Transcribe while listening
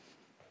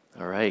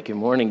All right, good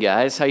morning,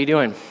 guys. How you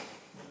doing?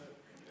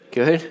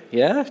 Good?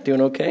 Yeah?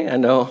 Doing okay? I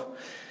know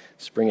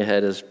spring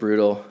ahead is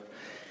brutal.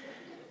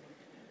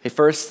 Hey,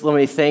 first, let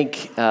me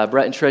thank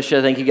Brett and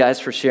Tricia. Thank you guys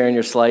for sharing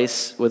your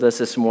slice with us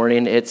this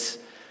morning. It's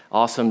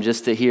awesome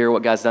just to hear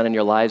what God's done in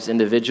your lives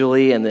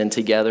individually and then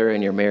together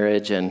in your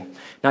marriage. And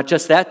not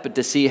just that, but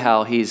to see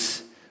how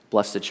He's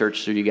blessed the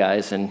church through you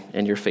guys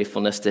and your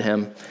faithfulness to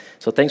Him.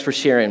 So thanks for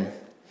sharing.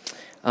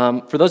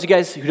 For those of you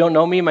guys who don't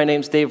know me, my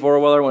name's Dave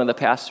Vorweller, one of the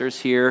pastors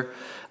here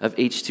of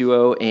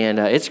H2O, and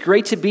it's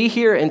great to be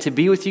here and to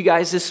be with you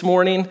guys this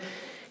morning.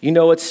 You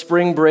know, it's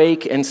spring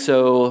break, and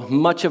so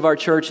much of our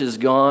church is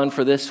gone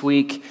for this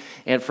week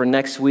and for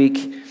next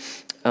week.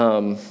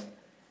 So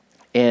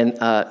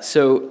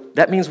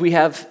that means we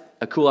have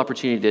a cool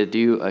opportunity to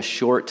do a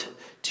short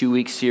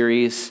 2-week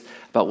series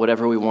about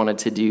whatever we wanted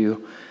to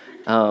do.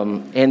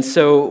 And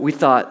so we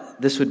thought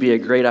this would be a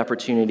great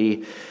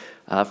opportunity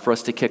for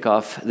us to kick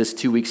off this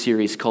 2-week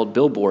series called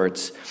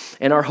Billboards.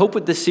 And our hope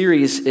with this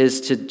series is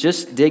to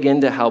just dig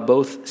into how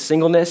both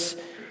singleness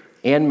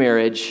and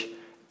marriage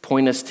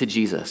point us to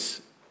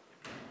Jesus.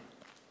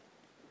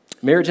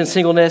 Marriage and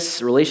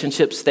singleness,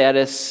 relationship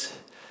status,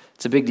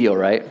 it's a big deal,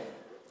 right?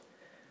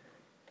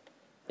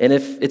 And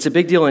if it's a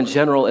big deal in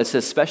general, it's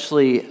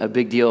especially a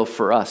big deal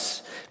for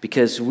us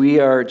because we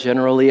are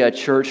generally a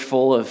church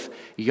full of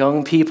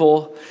young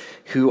people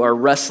who are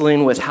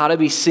wrestling with how to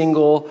be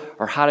single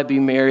or how to be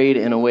married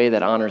in a way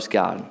that honors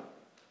God.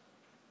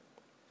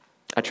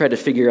 I tried to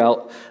figure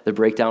out the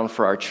breakdown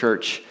for our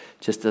church,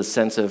 just a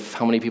sense of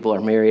how many people are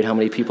married, how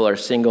many people are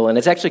single, and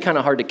it's actually kind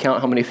of hard to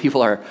count how many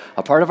people are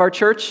a part of our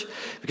church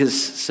because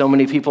so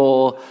many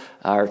people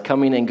are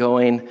coming and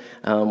going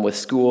with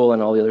school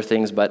and all the other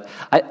things, but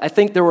I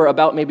think there were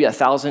about maybe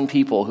 1,000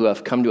 people who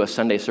have come to a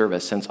Sunday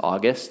service since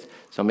August.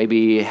 So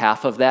maybe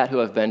half of that who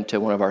have been to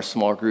one of our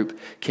small group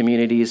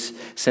communities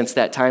since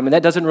that time. And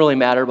that doesn't really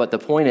matter, but the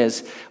point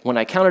is, when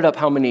I counted up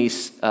how many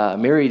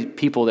married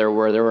people there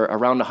were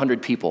around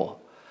 100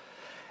 people.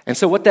 And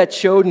so what that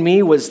showed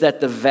me was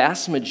that the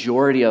vast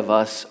majority of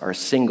us are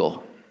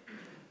single,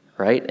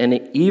 right?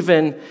 And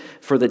even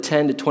for the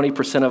 10 to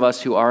 20% of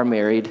us who are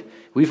married,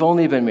 we've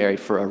only been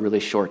married for a really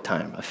short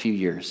time, a few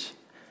years.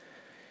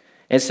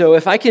 And so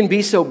if I can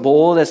be so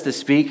bold as to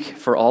speak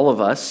for all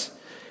of us,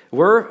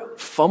 we're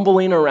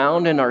fumbling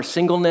around in our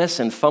singleness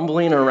and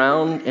fumbling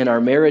around in our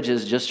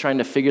marriages just trying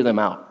to figure them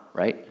out,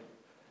 right?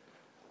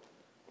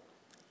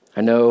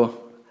 I know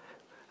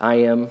I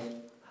am.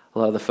 A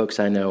lot of the folks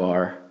I know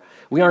are.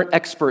 We aren't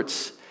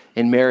experts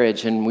in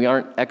marriage and we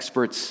aren't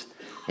experts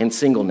in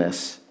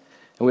singleness.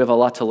 And we have a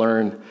lot to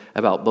learn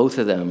about both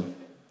of them.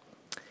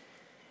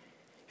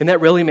 And that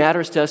really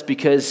matters to us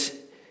because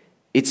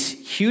it's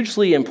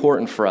hugely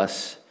important for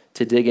us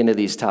to dig into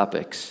these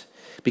topics.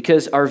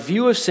 Because our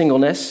view of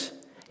singleness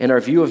and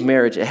our view of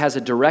marriage, it has a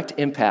direct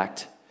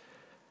impact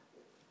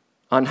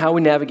on how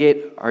we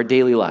navigate our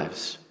daily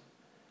lives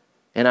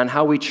and on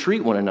how we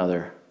treat one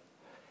another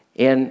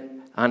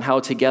and on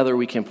how together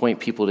we can point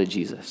people to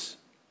Jesus.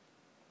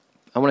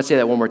 I want to say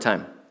that one more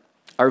time.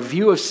 Our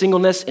view of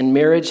singleness and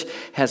marriage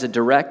has a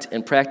direct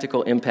and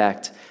practical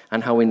impact on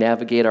how we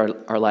navigate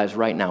our lives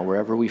right now,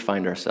 wherever we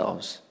find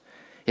ourselves.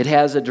 It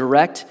has a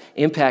direct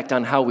impact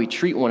on how we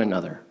treat one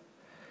another.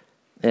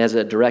 It has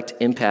a direct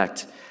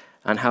impact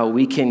on how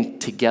we can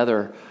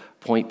together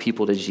point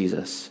people to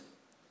Jesus.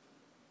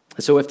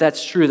 So if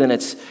that's true, then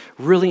it's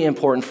really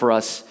important for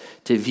us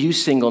to view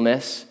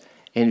singleness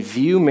and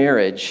view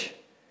marriage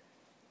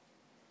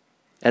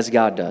as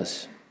God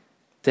does,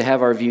 to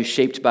have our view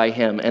shaped by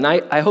Him. And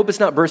I hope it's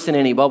not bursting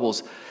any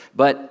bubbles,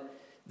 but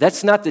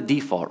that's not the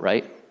default,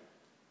 right?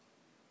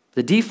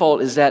 The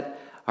default is that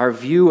our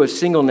view of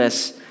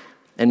singleness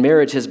and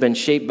marriage has been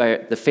shaped by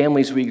the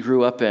families we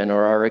grew up in,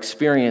 or our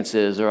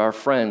experiences, or our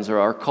friends, or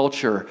our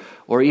culture,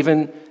 or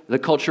even the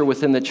culture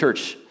within the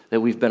church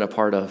that we've been a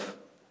part of.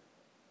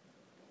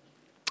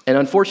 And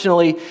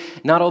unfortunately,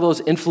 not all those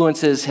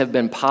influences have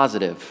been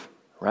positive,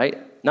 right?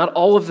 Not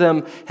all of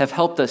them have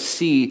helped us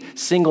see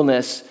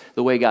singleness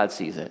the way God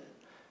sees it.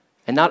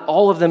 And not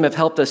all of them have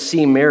helped us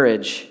see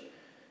marriage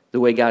the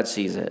way God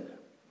sees it.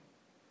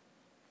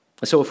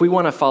 So if we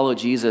want to follow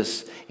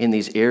Jesus in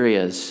these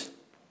areas,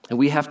 and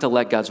we have to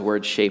let God's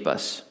word shape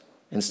us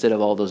instead of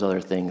all those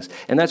other things.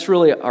 And that's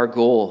really our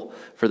goal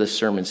for this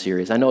sermon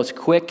series. I know it's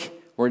quick.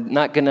 We're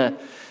not going to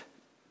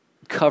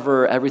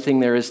cover everything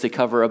there is to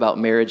cover about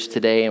marriage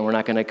today, and we're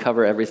not going to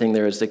cover everything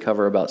there is to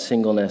cover about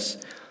singleness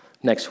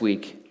next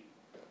week.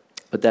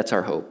 But that's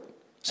our hope.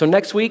 So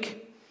next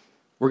week,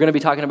 we're going to be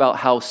talking about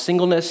how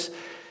singleness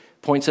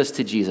points us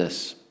to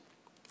Jesus.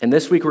 And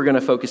this week, we're going to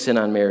focus in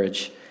on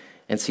marriage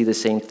and see the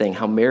same thing,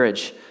 how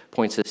marriage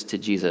points us to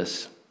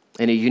Jesus.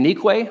 In a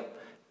unique way,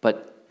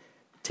 but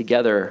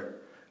together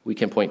we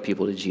can point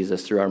people to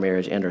Jesus through our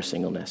marriage and our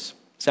singleness.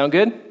 Sound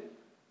good?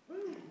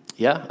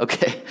 Yeah?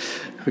 Okay.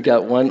 We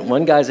got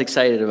one guy's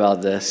excited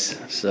about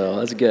this, so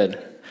that's good.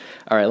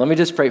 All right, let me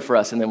just pray for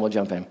us, and then we'll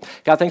jump in.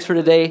 God, thanks for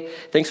today.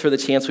 Thanks for the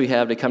chance we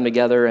have to come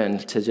together and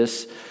to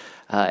just,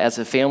 as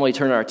a family,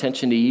 turn our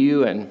attention to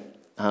you and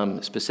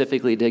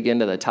specifically dig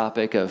into the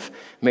topic of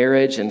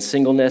marriage and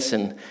singleness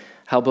and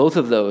how both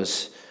of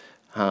those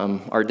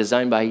are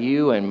designed by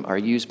you and are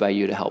used by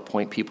you to help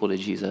point people to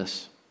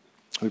Jesus.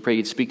 We pray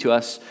you'd speak to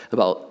us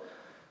about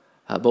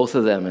both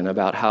of them and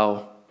about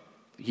how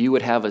you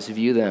would have us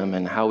view them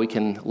and how we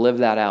can live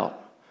that out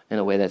in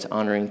a way that's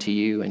honoring to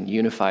you and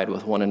unified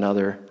with one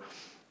another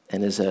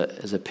and as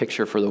a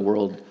picture for the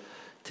world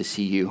to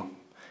see you.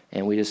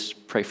 And we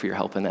just pray for your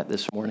help in that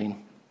this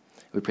morning.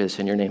 We pray this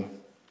in your name.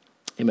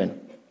 Amen.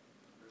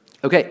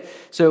 Okay,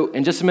 so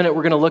in just a minute,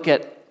 we're going to look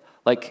at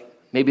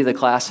maybe the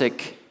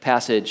classic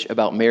passage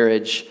about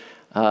marriage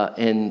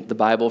in the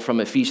Bible from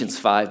Ephesians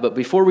 5. But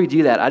before we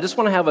do that, I just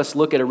want to have us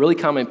look at a really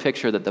common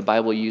picture that the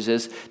Bible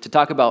uses to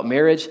talk about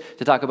marriage,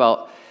 to talk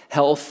about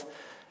health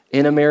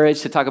in a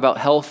marriage, to talk about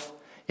health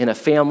in a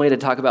family, to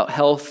talk about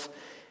health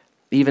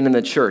even in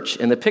the church.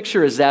 And the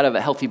picture is that of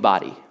a healthy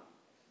body.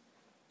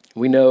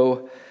 We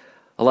know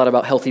a lot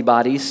about healthy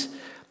bodies.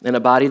 In a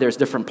body, there's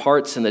different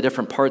parts, and the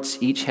different parts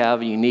each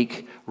have a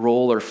unique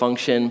role or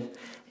function.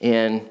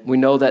 And we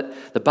know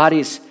that the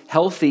body's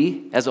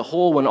healthy as a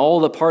whole when all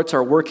the parts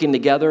are working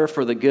together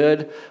for the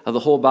good of the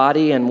whole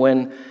body, and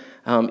when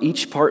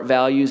each part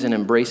values and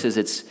embraces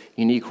its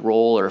unique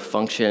role or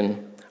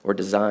function or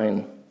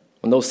design.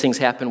 When those things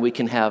happen, we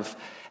can have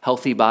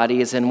healthy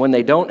bodies, and when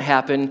they don't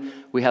happen,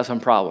 we have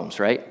some problems,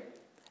 right?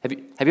 Have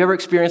you ever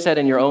experienced that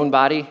in your own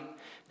body?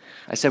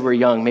 I said we're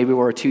young. Maybe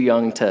we're too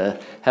young to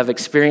have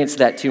experienced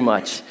that too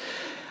much.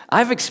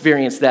 I've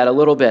experienced that a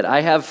little bit.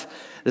 I have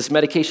this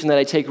medication that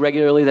I take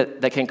regularly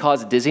that can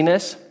cause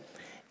dizziness,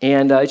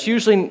 and it's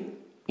usually,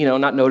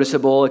 not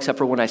noticeable except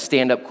for when I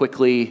stand up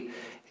quickly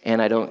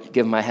and I don't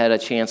give my head a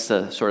chance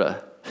to sort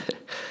of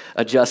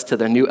adjust to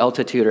the new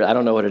altitude, or I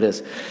don't know what it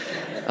is.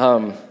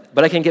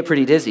 But I can get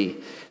pretty dizzy.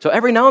 So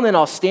every now and then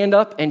I'll stand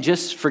up and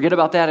just forget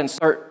about that and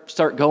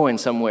start going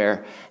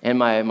somewhere. And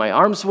my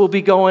arms will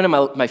be going and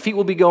my feet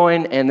will be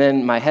going, and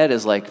then my head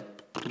is like,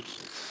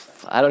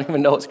 I don't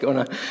even know what's going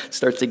on. It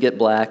starts to get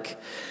black.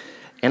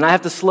 And I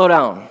have to slow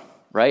down,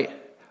 right?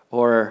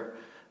 Or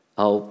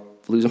I'll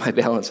lose my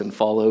balance and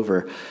fall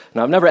over.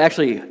 Now, I've never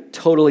actually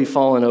totally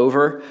fallen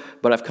over,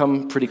 but I've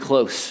come pretty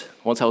close.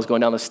 Once I was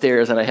going down the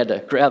stairs and I had to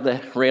grab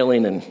the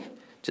railing and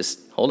just,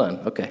 hold on,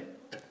 okay.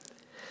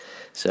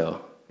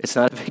 So it's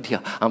not a big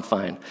deal. I'm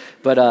fine.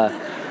 But,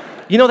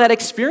 that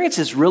experience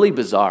is really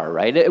bizarre,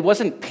 right? It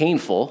wasn't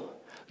painful,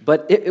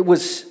 but it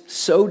was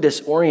so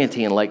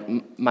disorienting.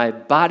 Like my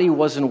body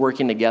wasn't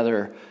working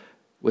together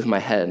with my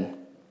head.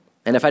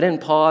 And if I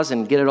didn't pause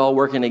and get it all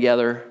working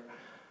together,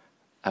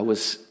 I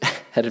was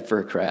headed for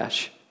a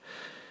crash.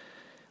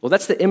 Well,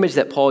 that's the image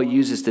that Paul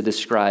uses to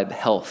describe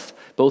health,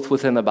 both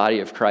within the body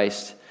of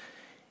Christ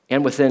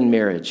and within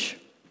marriage.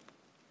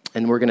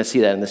 And we're going to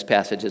see that in this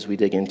passage as we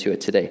dig into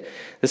it today.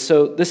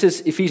 So this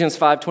is Ephesians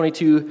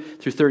 5:22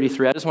 through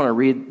 33. I just want to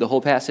read the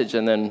whole passage,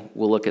 and then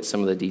we'll look at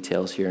some of the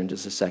details here in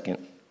just a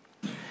second.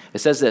 It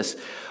says this: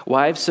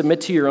 "Wives,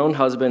 submit to your own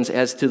husbands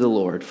as to the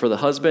Lord. For the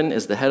husband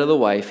is the head of the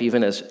wife,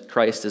 even as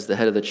Christ is the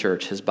head of the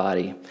church, his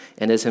body,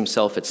 and is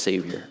himself its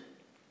Savior.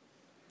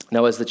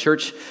 Now as the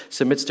church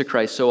submits to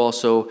Christ, so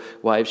also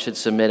wives should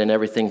submit in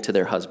everything to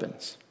their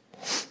husbands.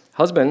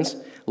 Husbands,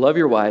 love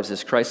your wives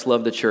as Christ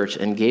loved the church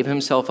and gave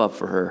himself up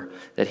for her,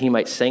 that he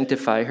might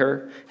sanctify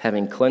her,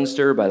 having cleansed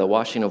her by the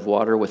washing of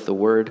water with the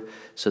word,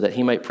 so that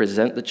he might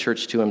present the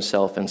church to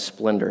himself in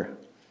splendor,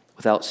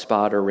 without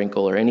spot or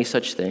wrinkle or any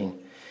such thing,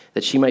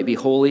 that she might be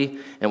holy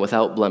and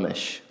without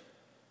blemish.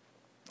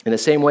 In the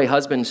same way,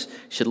 husbands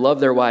should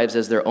love their wives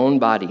as their own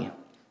body.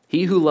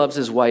 He who loves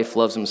his wife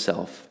loves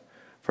himself.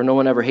 For no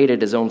one ever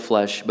hated his own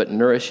flesh, but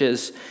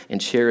nourishes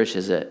and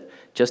cherishes it,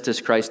 just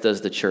as Christ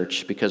does the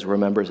church, because we're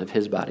members of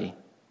his body.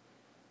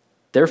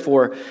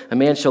 Therefore, a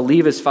man shall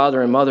leave his father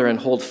and mother and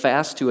hold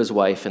fast to his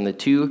wife, and the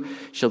two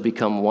shall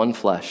become one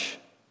flesh.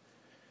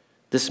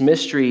 This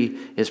mystery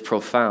is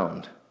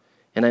profound,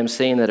 and I'm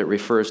saying that it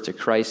refers to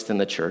Christ and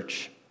the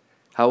church.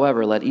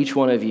 However, let each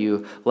one of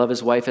you love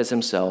his wife as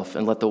himself,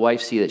 and let the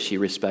wife see that she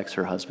respects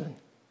her husband."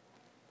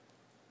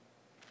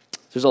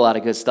 There's a lot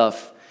of good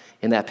stuff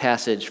in that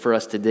passage for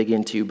us to dig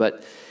into,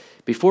 but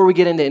before we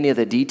get into any of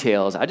the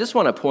details, I just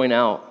want to point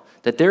out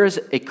that there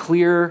is a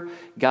clear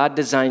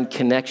God-designed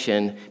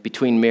connection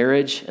between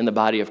marriage and the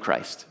body of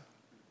Christ.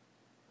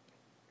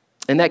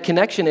 And that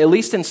connection, at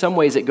least in some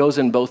ways, it goes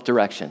in both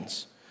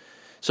directions.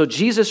 So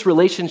Jesus'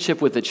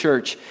 relationship with the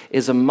church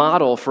is a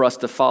model for us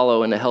to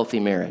follow in a healthy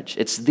marriage.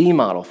 It's the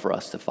model for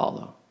us to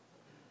follow.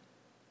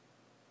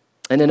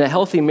 And in a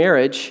healthy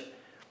marriage,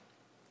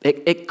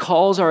 it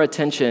calls our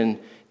attention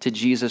to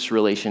Jesus'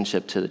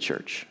 relationship to the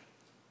church.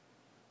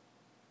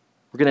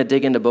 We're going to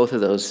dig into both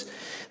of those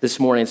this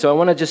morning. So I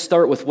want to just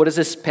start with, what does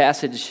this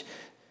passage,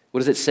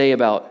 what does it say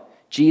about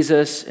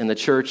Jesus and the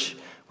church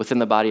within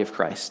the body of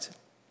Christ?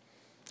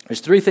 There's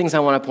three things I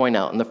want to point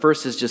out, and the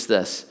first is just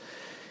this.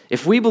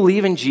 If we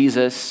believe in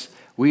Jesus,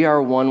 we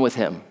are one with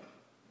him.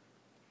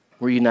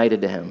 We're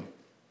united to him.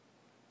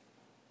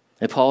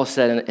 And Paul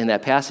said in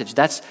that passage,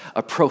 that's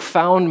a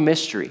profound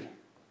mystery.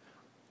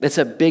 It's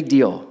a big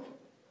deal.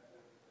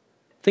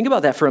 Think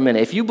about that for a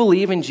minute. If you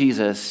believe in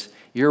Jesus,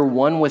 you're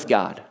one with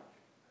God,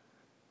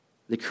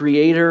 the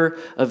creator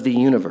of the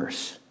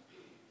universe.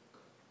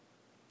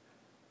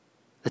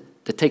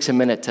 That takes a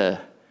minute to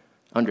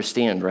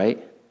understand,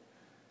 right?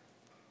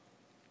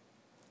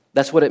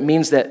 That's what it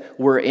means that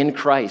we're in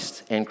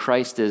Christ and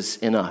Christ is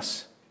in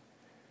us.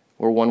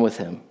 We're one with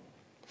him.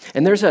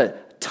 And there's a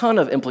ton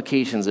of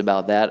implications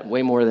about that,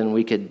 way more than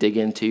we could dig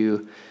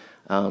into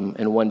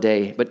in one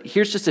day. But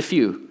here's just a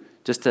few,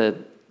 just to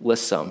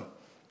list some.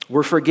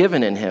 We're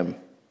forgiven in him.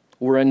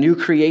 We're a new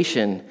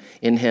creation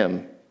in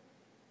him.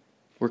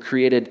 We're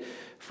created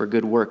for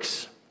good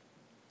works.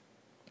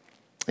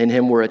 In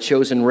him we're a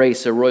chosen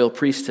race, a royal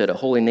priesthood, a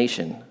holy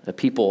nation, a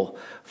people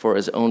for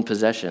his own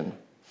possession.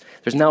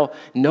 There's now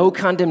no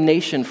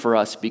condemnation for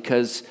us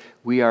because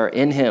we are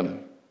in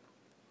him.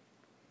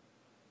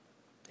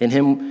 In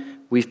him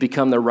we've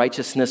become the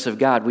righteousness of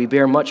God. We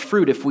bear much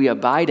fruit if we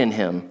abide in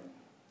him.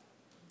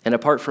 And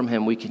apart from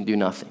him, we can do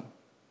nothing.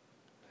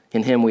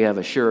 In him we have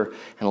a sure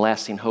and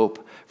lasting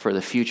hope for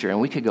the future. And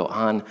we could go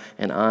on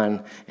and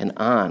on and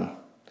on.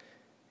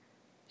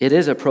 It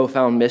is a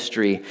profound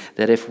mystery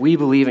that if we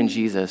believe in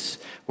Jesus,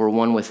 we're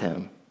one with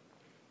him.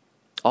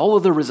 All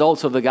of the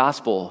results of the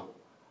gospel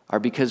are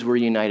because we're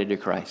united to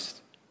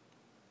Christ.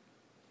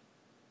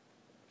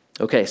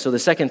 Okay, so the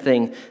second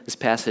thing this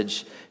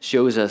passage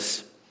shows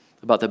us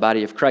about the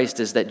body of Christ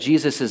is that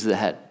Jesus is the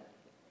head.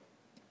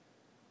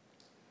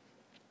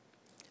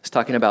 It's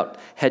talking about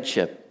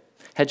headship.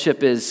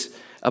 Headship is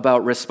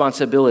about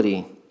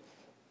responsibility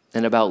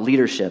and about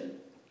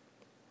leadership.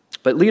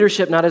 But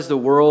leadership not as the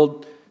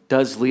world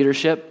does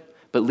leadership,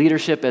 but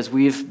leadership as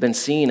we've been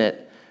seeing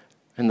it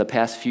in the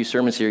past few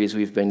sermon series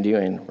we've been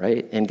doing,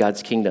 right, in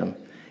God's kingdom.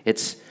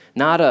 It's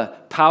not a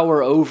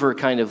power over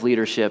kind of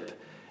leadership.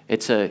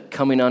 It's a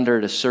coming under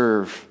to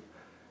serve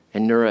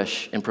and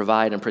nourish and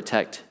provide and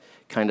protect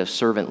kind of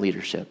servant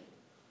leadership.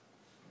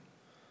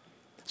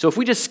 So if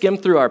we just skim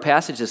through our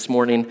passage this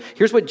morning,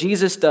 here's what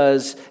Jesus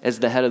does as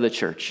the head of the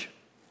church.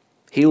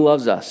 He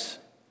loves us.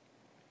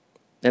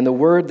 And the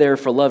word there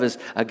for love is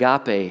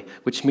agape,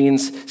 which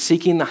means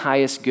seeking the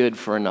highest good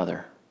for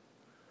another.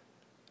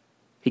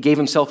 He gave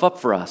himself up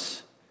for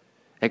us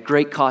at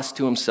great cost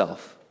to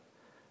himself.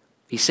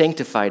 He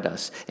sanctified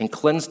us and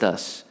cleansed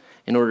us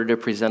in order to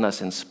present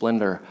us in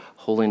splendor,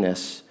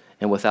 holiness,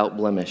 and without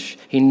blemish.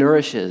 He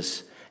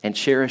nourishes and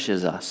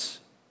cherishes us.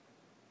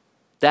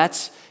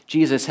 That's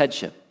Jesus'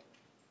 headship.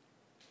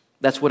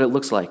 That's what it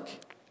looks like.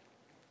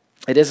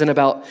 It isn't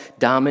about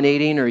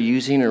dominating or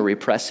using or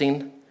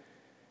repressing.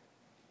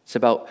 It's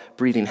about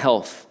breathing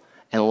health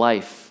and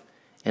life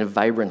and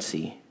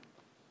vibrancy.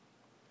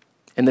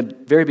 In the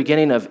very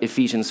beginning of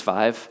Ephesians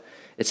 5,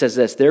 it says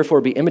this,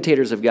 "Therefore be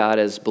imitators of God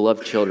as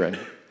beloved children,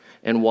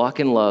 and walk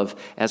in love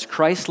as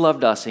Christ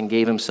loved us and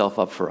gave himself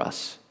up for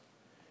us."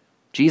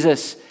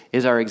 Jesus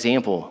is our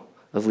example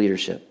of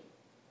leadership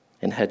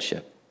and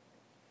headship.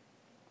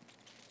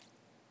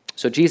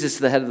 So Jesus is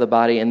the head of the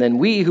body, and then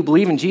we who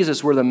believe in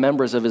Jesus, we're the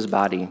members of his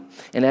body.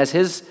 And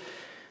as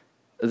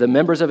the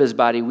members of his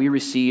body, we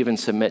receive and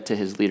submit to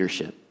his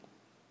leadership.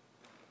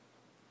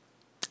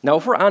 Now,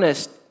 if we're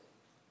honest,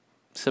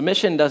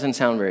 submission doesn't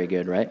sound very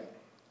good, right?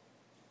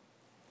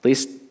 At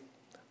least,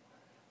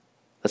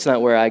 that's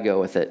not where I go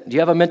with it. Do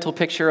you have a mental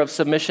picture of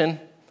submission?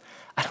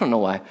 I don't know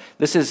why.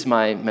 This is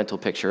my mental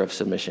picture of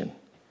submission.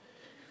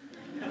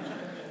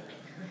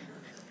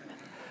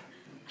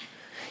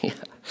 Yeah.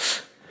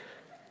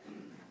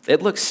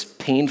 It looks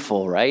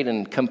painful, right?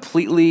 And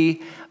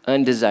completely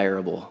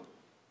undesirable.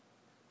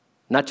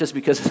 Not just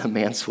because of the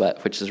man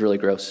sweat, which is really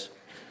gross.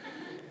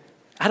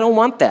 I don't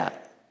want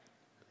that.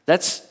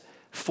 That's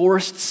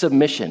forced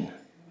submission,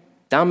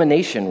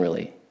 domination,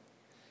 really.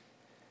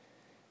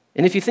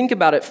 And if you think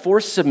about it,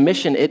 forced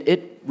submission,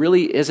 it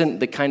really isn't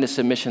the kind of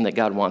submission that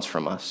God wants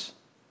from us.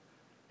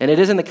 And it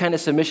isn't the kind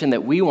of submission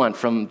that we want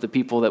from the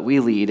people that we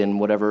lead in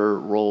whatever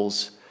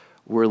roles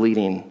we're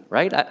leading,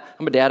 right?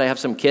 I'm a dad, I have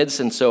some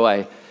kids, and so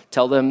I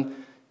tell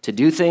them to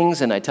do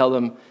things, and I tell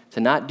them to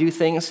not do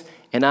things,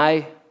 and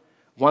I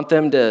want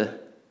them to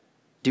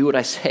do what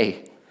I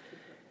say.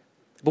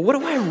 But what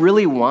do I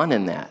really want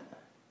in that?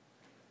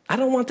 I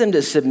don't want them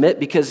to submit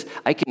because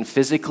I can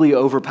physically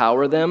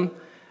overpower them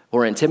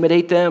or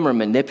intimidate them or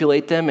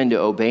manipulate them into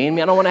obeying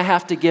me. I don't want to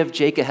have to give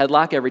Jake a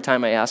headlock every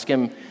time I ask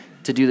him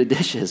to do the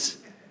dishes.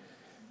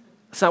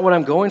 That's not what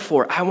I'm going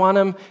for. I want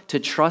them to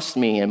trust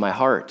me in my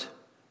heart.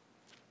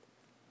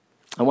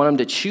 I want them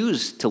to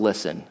choose to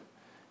listen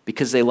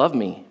because they love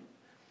me,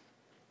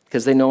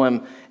 because they know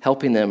I'm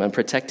helping them and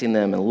protecting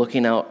them and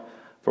looking out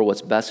for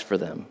what's best for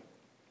them.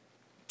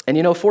 And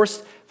you know, for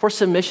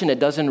submission, it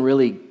doesn't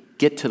really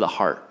get to the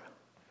heart,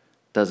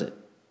 does it?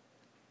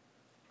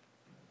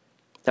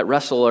 That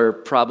wrestler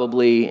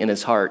probably in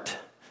his heart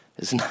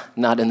is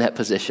not in that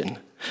position.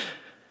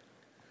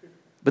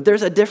 But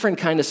there's a different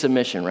kind of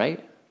submission,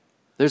 right?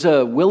 There's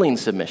a willing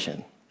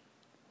submission.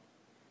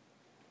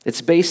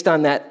 It's based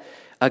on that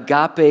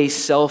agape,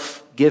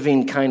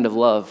 self-giving kind of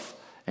love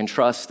and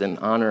trust and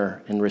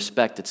honor and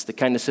respect. It's the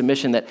kind of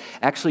submission that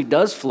actually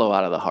does flow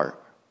out of the heart.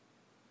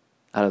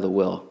 out of the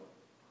will.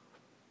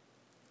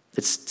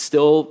 It's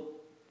still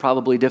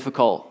probably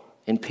difficult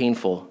and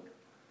painful,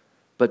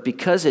 but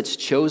because it's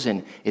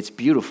chosen, it's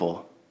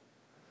beautiful.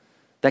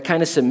 That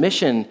kind of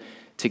submission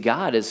to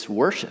God is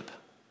worship.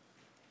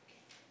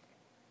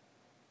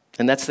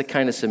 And that's the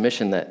kind of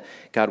submission that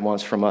God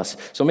wants from us.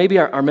 So maybe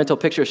our mental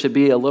picture should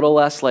be a little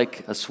less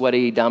like a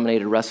sweaty,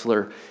 dominated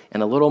wrestler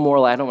and a little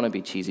more, I don't want to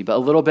be cheesy, but a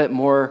little bit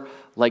more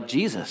like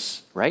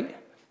Jesus, right?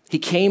 He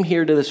came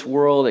here to this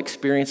world,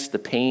 experienced the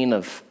pain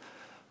of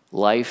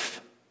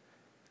life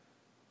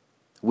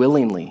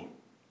willingly.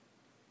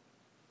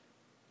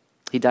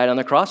 He died on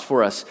the cross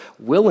for us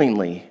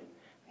willingly,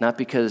 not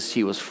because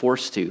he was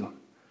forced to.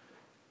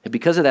 And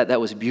because of that,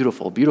 that was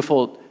beautiful.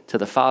 Beautiful to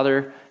the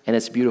Father, and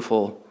it's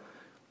beautiful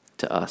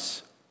to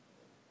us.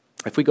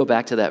 If we go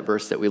back to that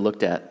verse that we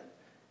looked at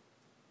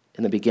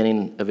in the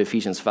beginning of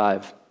Ephesians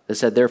 5, it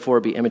said, "Therefore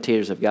be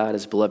imitators of God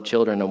as beloved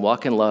children, and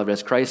walk in love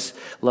as Christ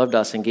loved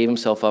us and gave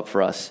himself up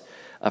for us,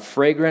 a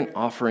fragrant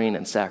offering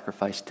and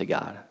sacrifice to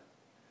God."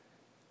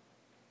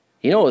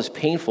 You know, it was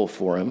painful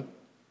for him,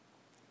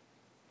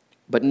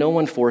 but no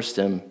one forced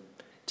him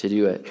to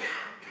do it.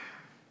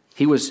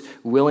 He went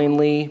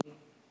willingly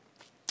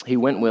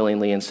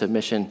in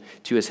submission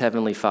to his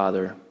heavenly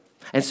Father.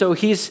 And so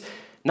he's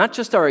not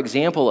just our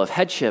example of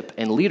headship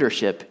and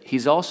leadership,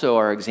 he's also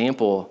our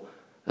example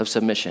of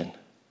submission.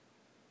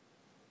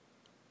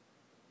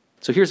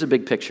 So here's the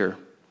big picture.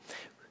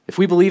 If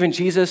we believe in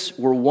Jesus,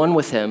 we're one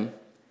with him,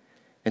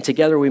 and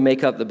together we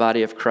make up the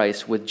body of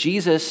Christ, with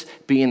Jesus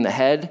being the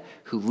head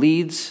who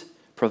leads,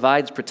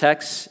 provides,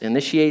 protects,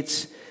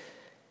 initiates,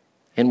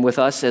 and with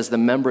us as the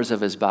members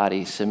of his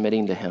body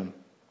submitting to him.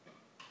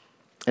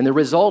 And the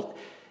result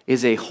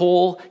is a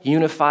whole,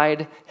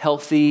 unified,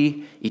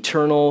 healthy,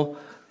 eternal,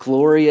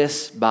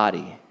 glorious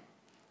body.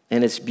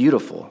 And it's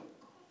beautiful.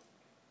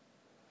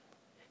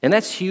 And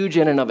that's huge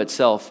in and of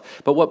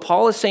itself. But what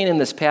Paul is saying in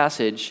this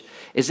passage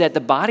is that the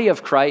body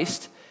of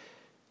Christ,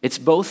 it's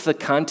both the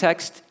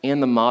context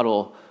and the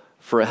model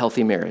for a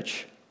healthy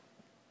marriage.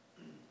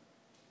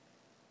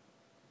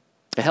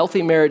 A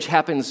healthy marriage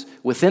happens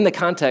within the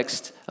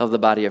context of the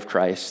body of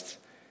Christ.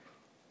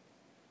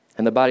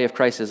 And the body of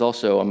Christ is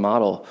also a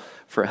model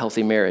for a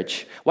healthy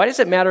marriage. Why does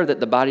it matter that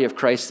the body of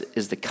Christ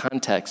is the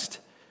context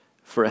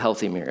for a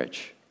healthy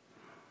marriage?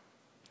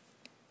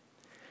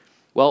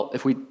 Well,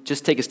 if we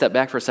just take a step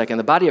back for a second,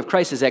 the body of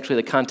Christ is actually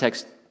the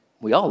context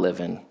we all live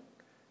in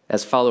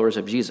as followers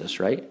of Jesus,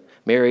 right?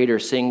 Married or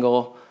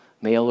single,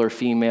 male or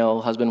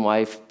female, husband,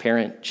 wife,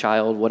 parent,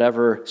 child,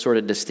 whatever sort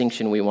of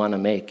distinction we want to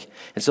make.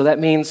 And so that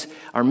means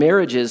our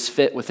marriages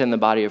fit within the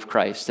body of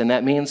Christ, and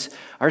that means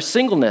our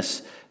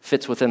singleness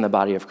fits within the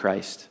body of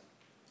Christ.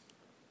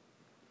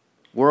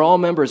 We're all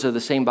members of the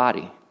same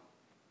body.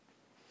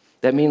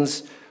 That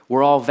means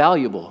we're all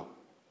valuable.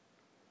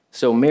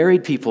 So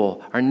married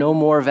people are no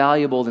more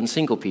valuable than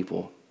single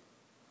people.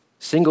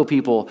 Single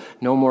people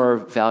no more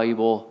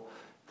valuable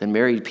than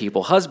married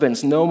people.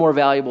 Husbands no more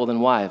valuable than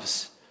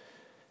wives.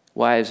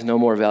 Wives no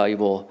more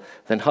valuable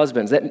than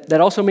husbands. That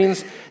also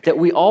means that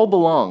we all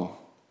belong.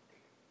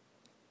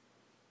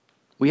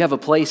 We have a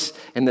place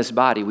in this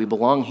body. We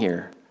belong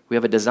here. We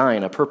have a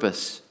design, a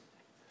purpose.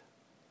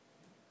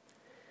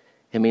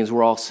 It means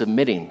we're all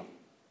submitting.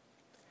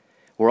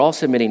 We're all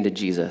submitting to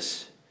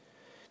Jesus,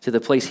 to the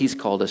place he's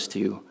called us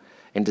to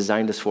and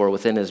designed us for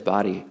within his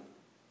body.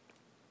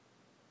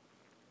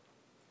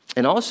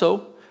 And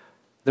also,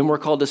 then we're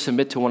called to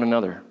submit to one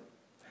another.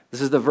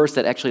 This is the verse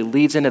that actually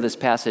leads into this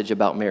passage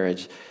about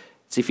marriage.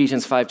 It's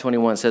Ephesians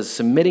 5:21. It says,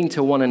 submitting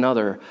to one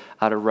another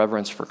out of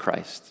reverence for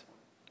Christ.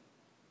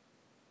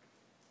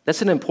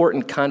 That's an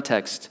important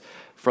context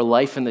for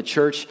life in the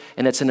church,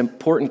 and it's an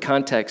important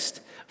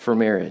context for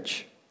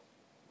marriage.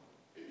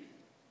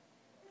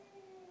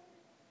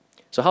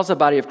 So how's the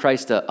body of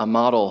Christ a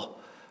model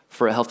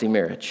for a healthy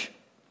marriage?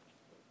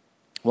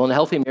 Well, in a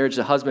healthy marriage,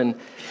 the husband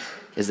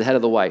is the head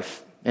of the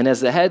wife. And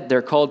as the head,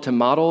 they're called to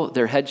model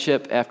their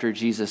headship after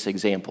Jesus'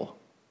 example.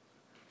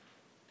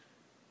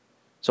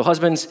 So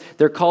husbands,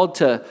 they're called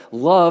to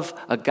love,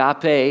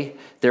 agape,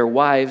 their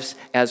wives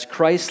as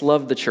Christ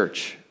loved the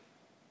church.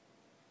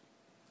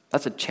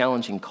 That's a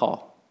challenging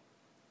call.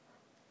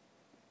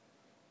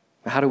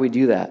 How do we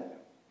do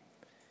that?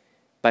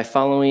 By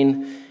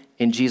following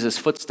in Jesus'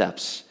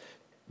 footsteps,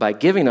 by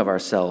giving of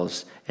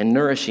ourselves and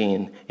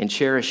nourishing and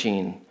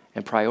cherishing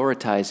and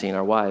prioritizing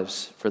our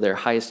wives for their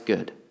highest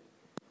good.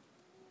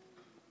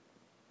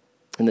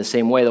 In the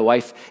same way, the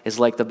wife is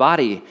like the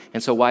body,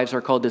 and so wives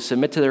are called to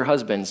submit to their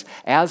husbands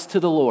as to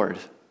the Lord,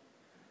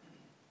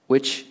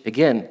 which,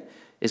 again,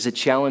 is a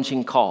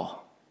challenging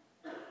call.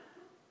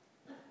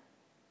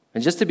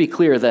 And just to be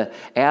clear, the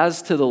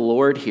as to the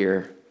Lord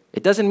here,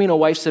 it doesn't mean a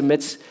wife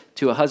submits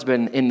to a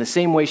husband in the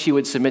same way she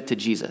would submit to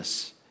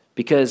Jesus,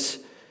 because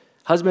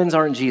husbands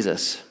aren't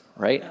Jesus,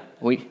 right?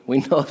 We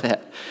know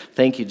that.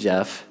 Thank you,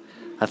 Jeff.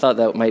 I thought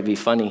that might be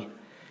funny.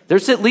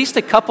 There's at least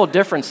a couple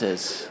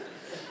differences.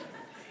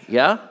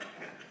 Yeah?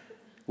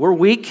 We're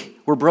weak,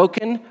 we're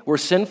broken, we're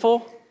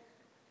sinful.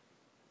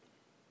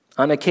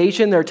 On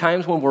occasion, there are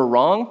times when we're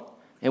wrong,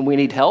 and we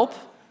need help.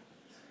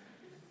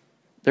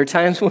 There are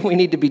times when we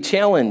need to be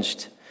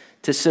challenged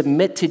to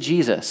submit to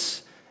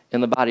Jesus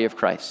in the body of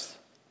Christ.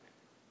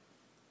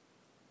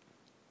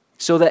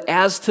 So that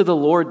as to the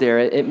Lord there,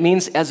 it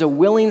means as a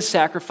willing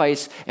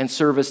sacrifice and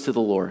service to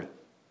the Lord.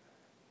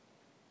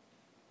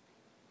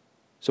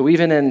 So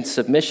even in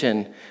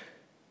submission,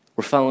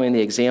 we're following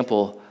the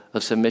example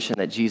of submission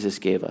that Jesus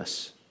gave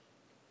us.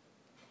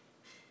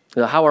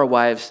 How are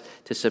wives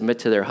to submit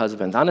to their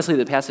husbands? Honestly,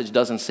 the passage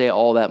doesn't say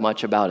all that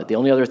much about it. The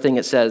only other thing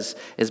it says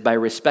is by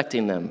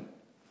respecting them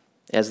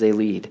as they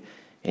lead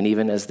and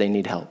even as they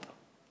need help.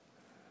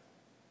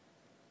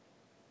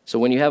 So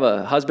when you have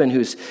a husband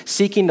who's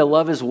seeking to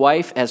love his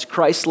wife as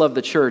Christ loved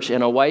the church,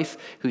 and a wife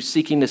who's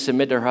seeking to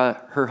submit to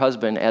her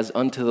husband as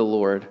unto the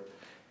Lord,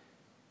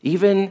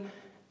 even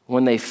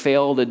when they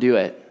fail to do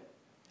it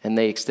and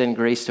they extend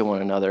grace to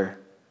one another,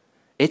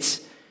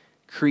 it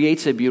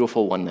creates a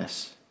beautiful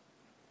oneness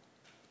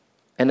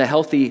and a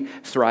healthy,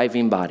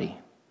 thriving body.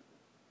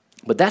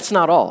 But that's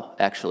not all,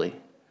 actually.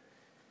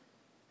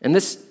 And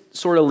this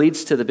sort of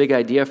leads to the big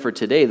idea for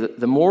today.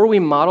 The more we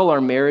model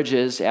our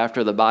marriages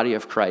after the body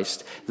of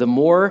Christ, the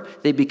more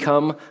they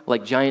become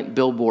like giant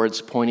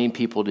billboards pointing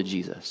people to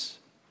Jesus.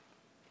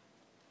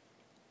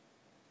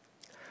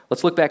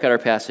 Let's look back at our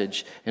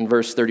passage in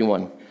verse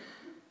 31.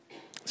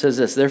 It says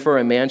this, "Therefore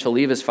a man shall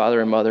leave his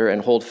father and mother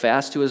and hold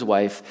fast to his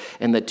wife,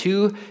 and the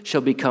two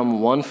shall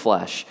become one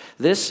flesh."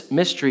 This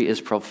mystery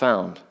is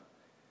profound.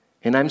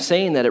 And I'm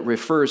saying that it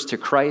refers to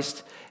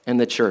Christ and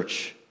the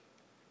church.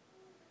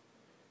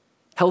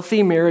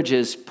 Healthy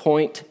marriages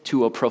point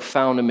to a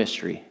profound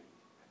mystery.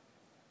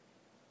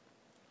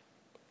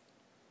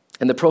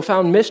 And the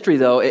profound mystery,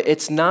 though,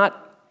 it's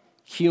not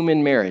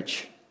human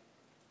marriage.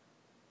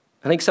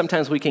 I think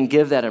sometimes we can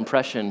give that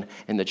impression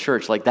in the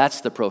church, like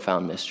that's the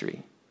profound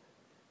mystery.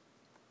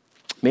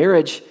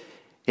 Marriage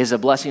is a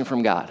blessing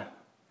from God,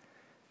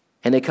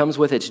 and it comes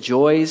with its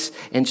joys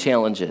and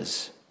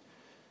challenges.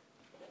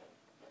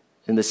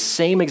 And the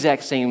same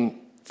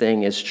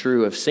thing is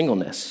true of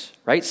singleness,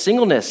 right?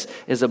 Singleness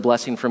is a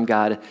blessing from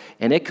God,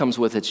 and it comes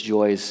with its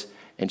joys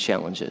and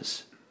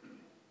challenges.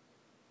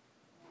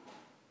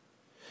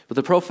 But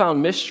the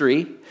profound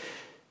mystery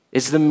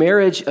is the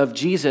marriage of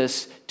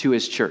Jesus to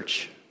his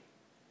church.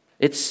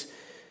 It's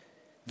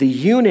the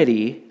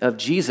unity of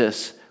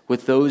Jesus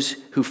with those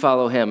who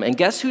follow him. And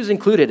guess who's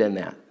included in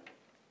that?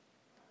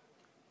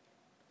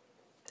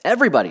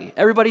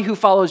 Everybody who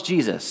follows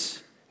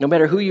Jesus, no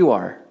matter who you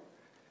are.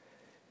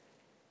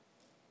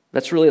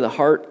 That's really the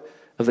heart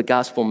of the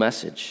gospel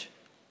message.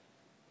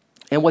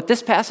 And what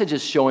this passage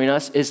is showing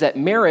us is that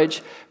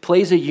marriage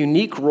plays a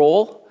unique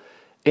role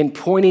in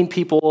pointing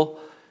people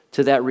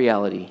to that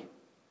reality.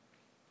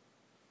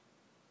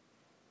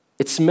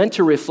 It's meant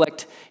to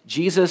reflect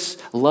Jesus'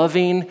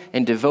 loving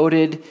and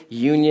devoted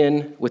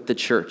union with the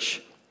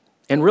church.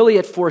 And really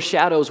it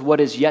foreshadows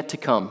what is yet to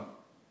come,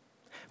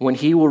 when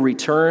he will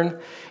return,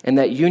 and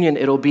that union,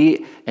 it'll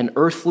be an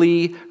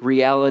earthly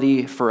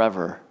reality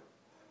forever.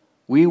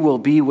 We will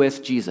be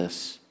with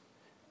Jesus.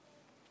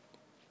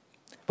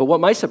 But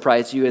what might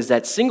surprise you is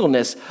that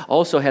singleness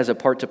also has a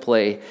part to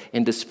play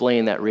in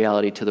displaying that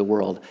reality to the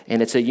world,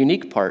 and it's a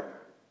unique part.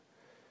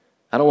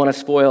 I don't want to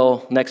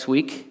spoil next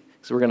week,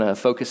 so we're going to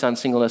focus on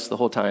singleness the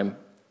whole time.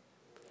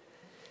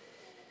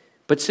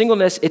 But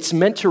singleness, it's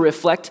meant to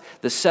reflect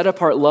the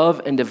set-apart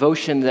love and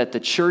devotion that the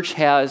church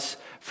has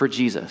for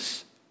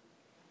Jesus.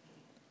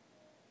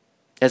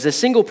 As a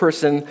single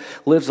person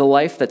lives a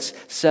life that's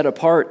set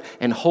apart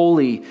and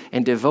holy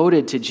and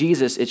devoted to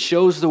Jesus, it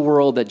shows the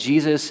world that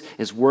Jesus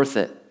is worth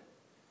it,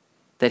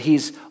 that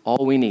he's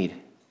all we need.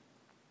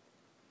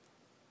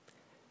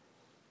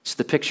 It's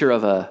the picture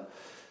of a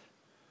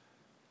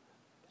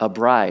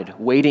bride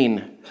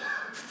waiting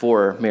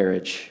for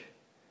marriage.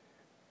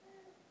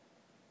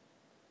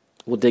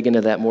 We'll dig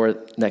into that more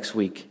next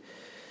week.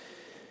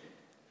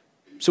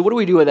 So what do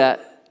we do with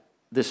that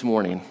this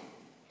morning?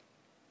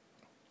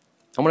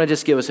 I'm going to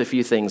just give us a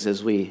few things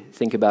as we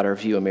think about our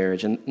view of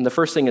marriage. And the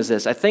first thing is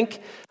this. I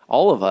think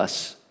all of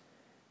us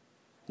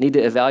need to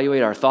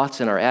evaluate our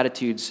thoughts and our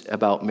attitudes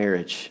about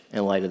marriage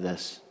in light of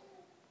this.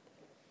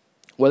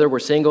 Whether we're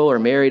single or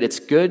married, it's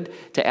good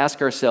to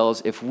ask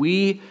ourselves if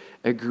we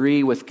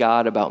agree with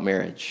God about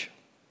marriage.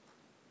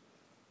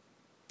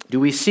 Do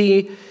we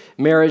see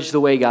marriage the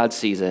way God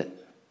sees it?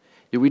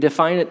 Do we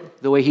define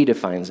it the way he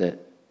defines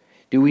it?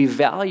 Do we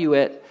value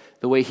it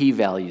the way he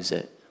values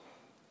it?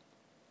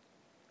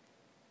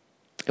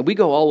 And we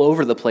go all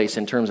over the place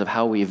in terms of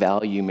how we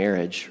value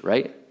marriage,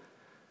 right?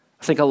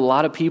 I think a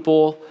lot of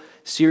people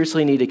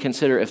seriously need to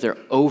consider if they're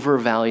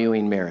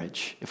overvaluing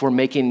marriage, if we're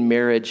making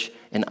marriage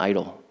an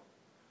idol.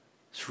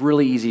 It's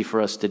really easy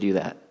for us to do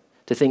that,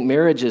 to think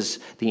marriage is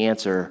the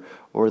answer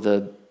or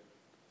the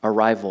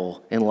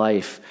arrival in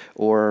life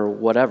or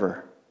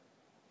whatever.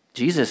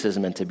 Jesus is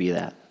meant to be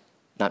that,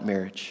 not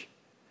marriage.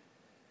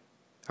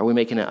 Are we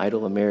making an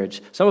idol of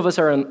marriage? Some of us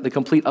are on the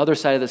complete other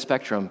side of the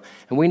spectrum,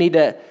 and we need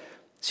to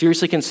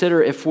seriously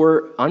consider if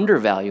we're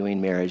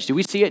undervaluing marriage. Do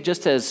we see it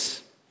just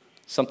as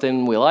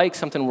something we like,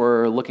 something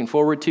we're looking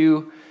forward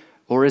to,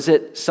 Or is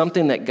it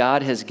something that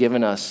God has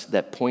given us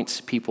that points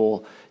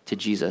people to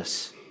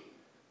Jesus?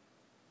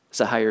 It's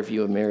a higher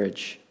view of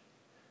marriage.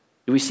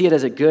 Do we see it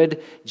as a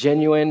good,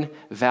 genuine,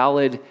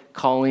 valid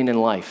calling in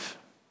life?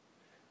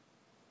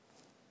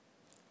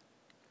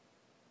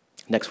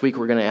 Next week,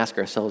 we're going to ask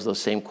ourselves those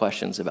same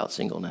questions about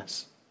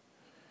singleness.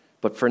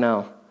 But for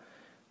now,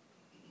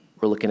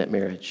 we're looking at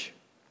marriage.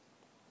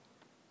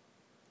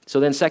 So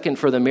then second,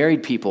 for the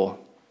married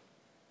people,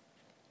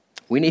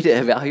 we need to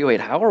evaluate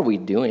how are we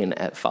doing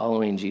at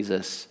following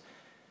Jesus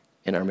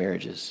in our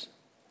marriages.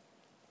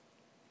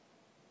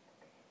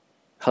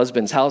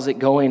 Husbands, how's it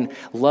going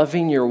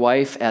loving your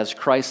wife as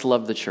Christ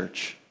loved the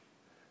church?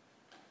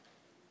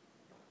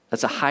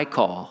 That's a high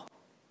call.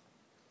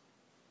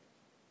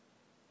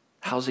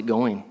 How's it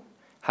going?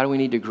 How do we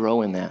need to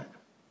grow in that?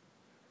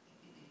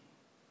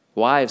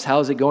 Wives,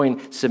 how's it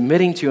going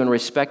submitting to and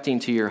respecting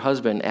to your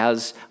husband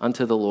as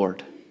unto the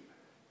Lord?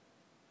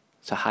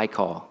 It's a high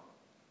call.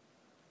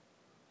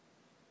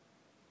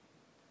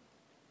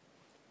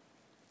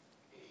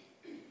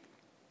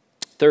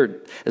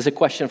 Third is a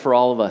question for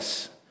all of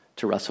us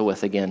to wrestle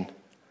with again.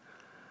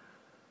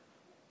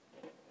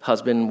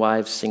 Husband,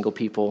 wives, single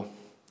people.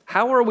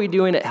 How are we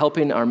doing at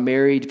helping our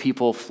married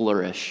people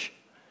flourish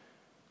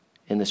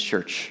in this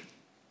church?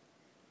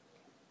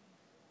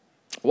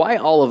 Why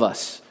all of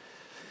us?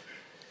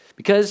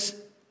 Because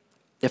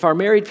if our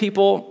married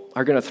people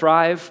are going to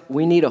thrive,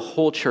 we need a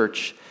whole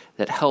church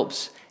that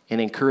helps and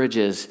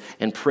encourages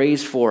and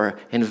prays for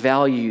and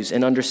values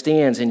and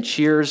understands and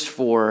cheers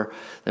for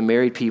the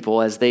married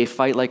people as they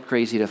fight like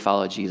crazy to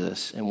follow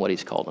Jesus and what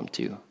he's called them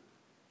to.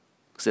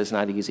 Because it's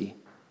not easy.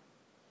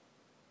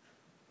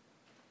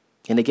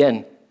 And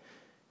again,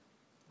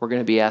 we're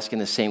going to be asking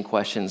the same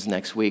questions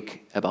next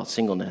week about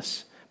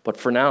singleness. But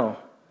for now,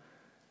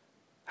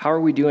 how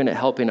are we doing at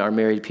helping our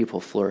married people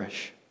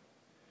flourish?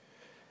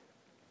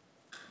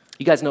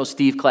 You guys know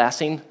Steve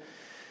Classing,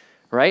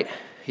 right?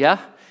 Yeah?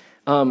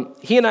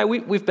 He and I,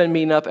 we've been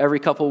meeting up every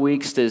couple of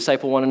weeks to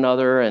disciple one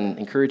another and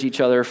encourage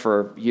each other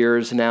for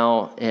years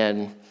now.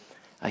 And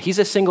he's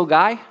a single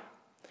guy.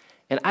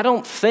 And I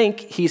don't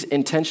think he's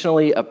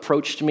intentionally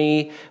approached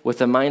me with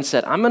the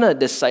mindset, I'm going to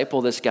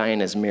disciple this guy in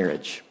his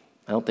marriage.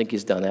 I don't think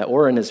he's done that,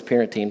 or in his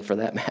parenting for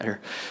that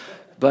matter.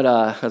 But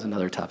that's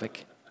another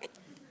topic.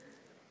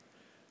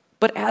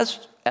 But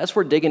as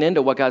we're digging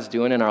into what God's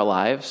doing in our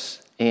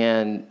lives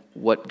and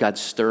what God's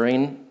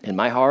stirring in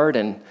my heart,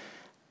 and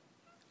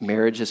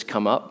marriage has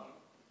come up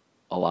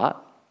a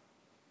lot.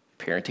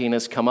 Parenting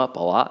has come up a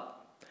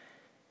lot.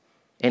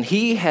 And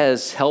he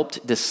has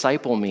helped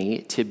disciple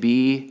me to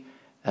be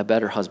a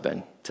better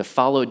husband, to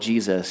follow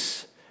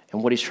Jesus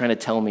and what he's trying to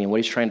tell me and what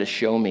he's trying to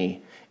show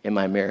me in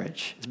my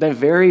marriage. It's been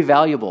very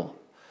valuable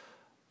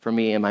for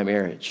me in my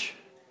marriage.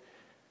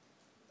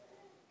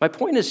 My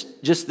point is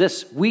just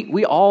this.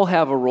 We all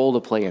have a role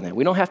to play in it.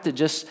 We don't have to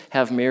just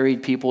have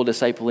married people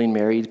discipling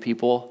married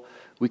people.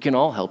 We can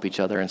all help each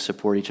other and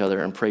support each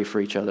other and pray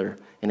for each other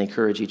and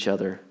encourage each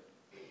other.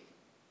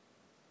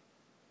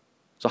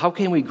 So how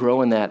can we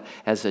grow in that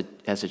as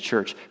a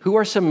church? Who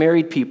are some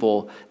married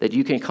people that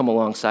you can come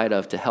alongside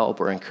of to help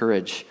or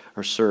encourage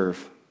or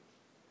serve?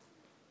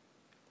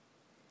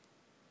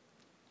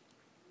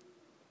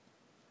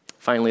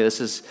 Finally, this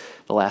is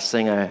the last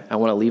thing I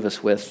want to leave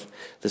us with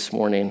this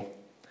morning.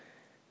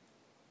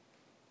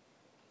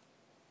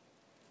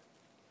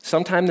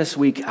 Sometime this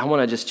week, I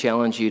want to just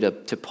challenge you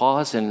to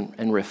pause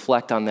and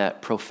reflect on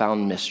that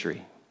profound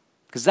mystery.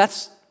 Because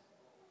that's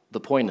the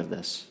point of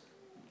this.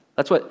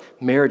 That's what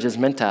marriage is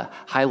meant to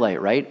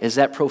highlight, right? Is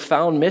that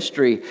profound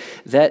mystery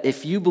that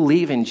if you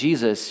believe in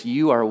Jesus,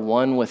 you are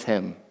one with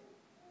him.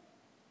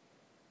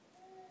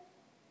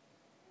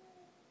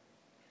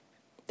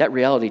 That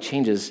reality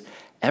changes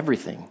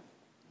everything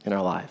in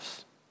our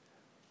lives.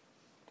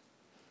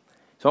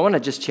 So I want to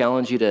just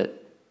challenge you to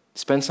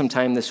spend some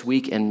time this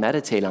week and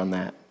meditate on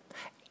that.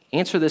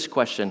 Answer this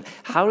question: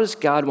 how does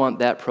God want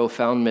that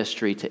profound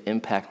mystery to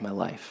impact my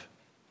life?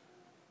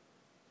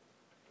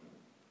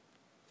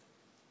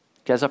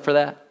 You guys up for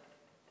that?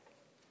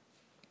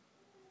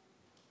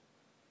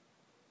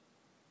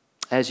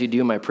 As you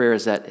do, my prayer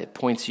is that it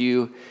points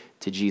you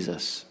to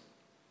Jesus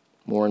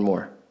more and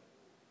more.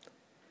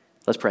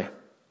 Let's pray.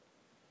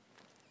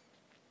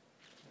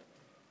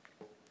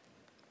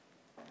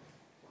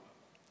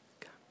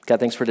 God,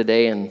 thanks for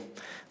today and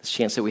this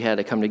chance that we had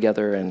to come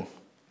together and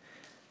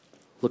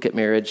look at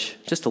marriage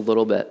just a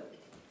little bit.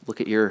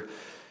 Look at your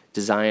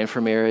design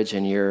for marriage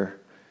and your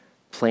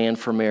plan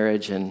for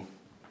marriage. And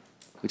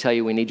we tell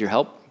you we need your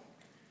help.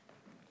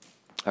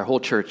 Our whole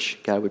church,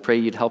 God, we pray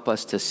you'd help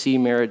us to see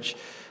marriage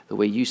the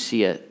way you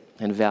see it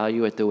and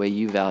value it the way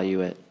you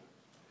value it.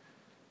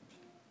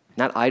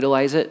 Not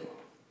idolize it,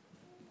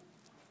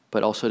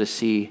 but also to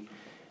see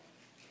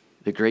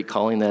the great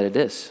calling that it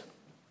is.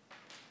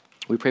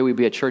 We pray we'd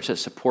be a church that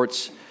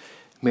supports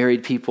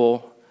married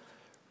people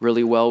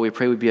really well. We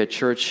pray we'd be a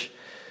church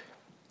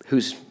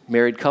whose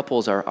married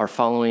couples are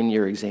following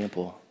your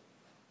example.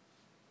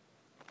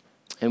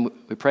 And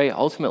we pray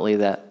ultimately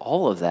that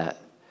all of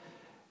that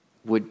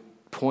would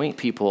point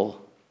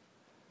people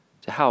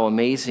to how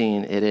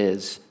amazing it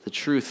is, the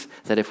truth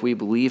that if we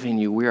believe in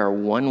you, we are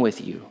one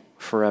with you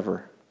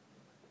forever.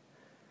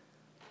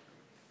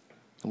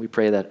 And we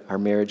pray that our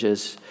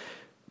marriages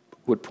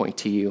would point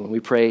to you. And we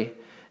pray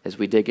as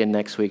we dig in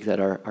next week that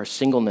our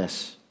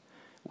singleness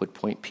would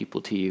point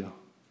people to you.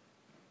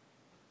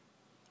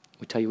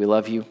 We tell you we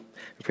love you.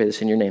 We pray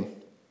this in your name.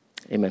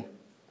 Amen.